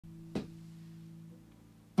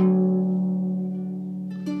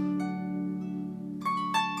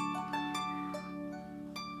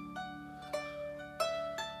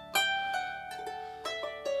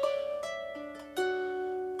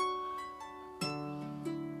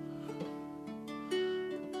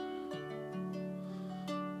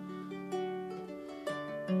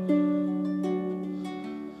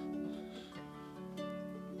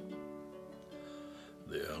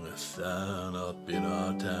sign up in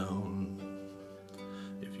our town.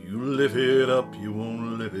 If you live it up, you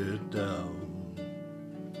won't live it down.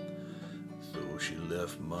 So she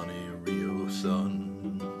left money Rio,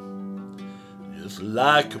 son, just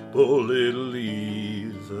like a bullet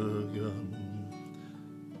leaves a gun.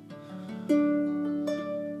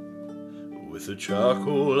 With her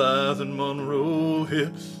charcoal eyes and Monroe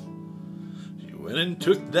hips, she went and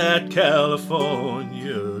took that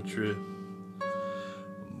California trip.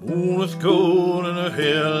 The moon was cold and her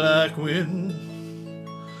hair like wind.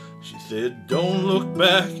 She said, don't look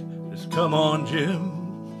back, just come on, Jim.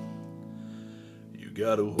 You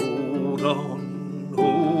gotta hold on,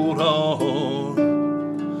 hold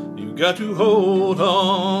on. You got to hold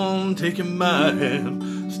on, taking my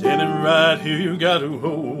hand, standing right here, you got to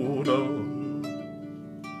hold on.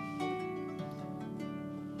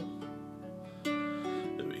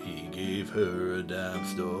 He gave her a dime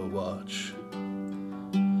store watch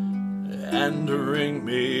and a ring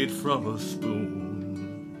made from a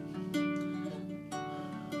spoon.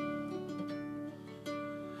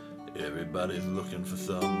 Everybody's looking for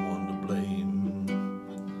someone to blame.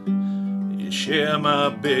 You share my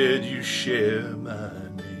bed, you share my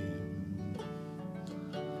name.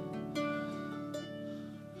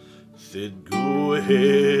 Said, go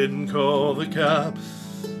ahead and call the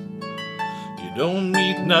cops. You don't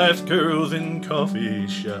meet nice girls in coffee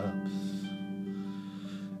shops.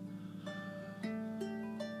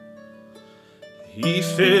 He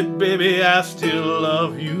said, baby, I still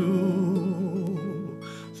love you.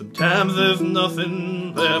 Sometimes there's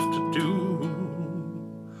nothing left to do.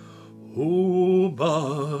 Oh,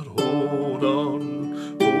 but hold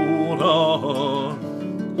on, hold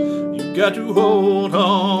on. You got to hold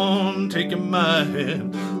on, taking my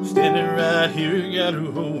hand, standing right here, you got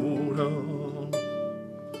to hold on.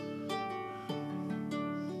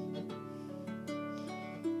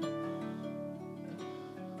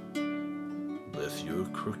 Bless your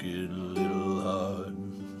crooked little heart.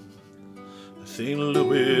 St.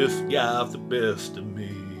 Louis got the best of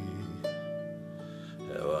me.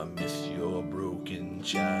 How I miss your broken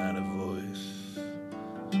China voice.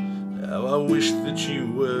 How I wish that you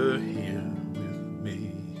were here with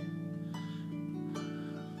me.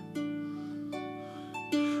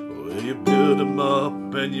 Well, you build them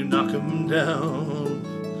up and you knock them down.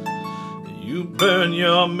 You burn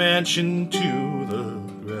your mansion to the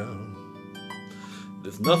ground.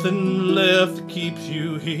 There's nothing left that keeps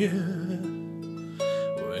you here.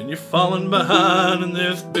 When you're falling behind in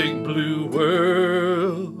this big blue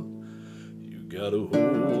world, you gotta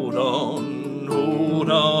hold on, hold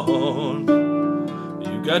on.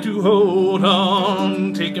 You got to hold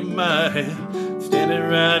on, taking my hand, standing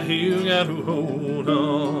right here, you gotta hold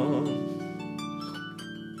on.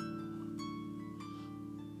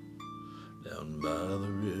 Down by the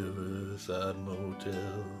riverside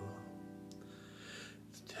motel,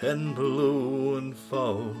 it's 10 below and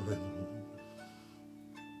falling.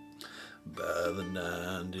 By the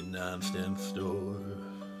 99-cent store,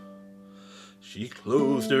 she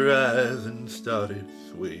closed her eyes and started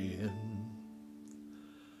swaying.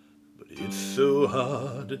 But it's so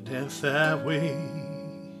hard to dance that way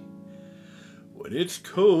when it's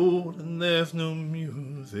cold and there's no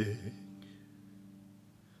music.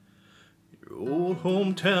 Your old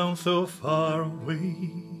hometown so far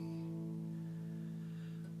away,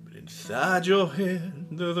 but inside your head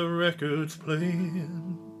there's a record's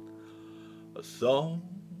playing. A song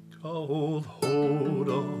called Hold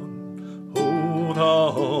On, Hold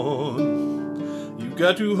On. You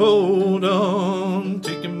got to hold on,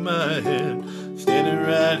 taking my hand, standing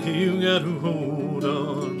right here, you got to hold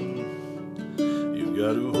on. You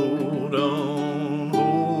got to hold on,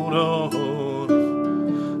 hold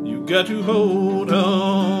on. You got to hold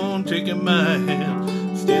on, taking my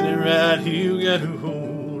hand, standing right here, you got to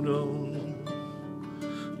hold on.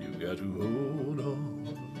 You got to hold on.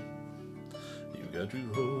 You got to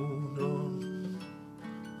hold on.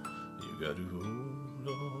 You got to hold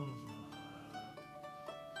on.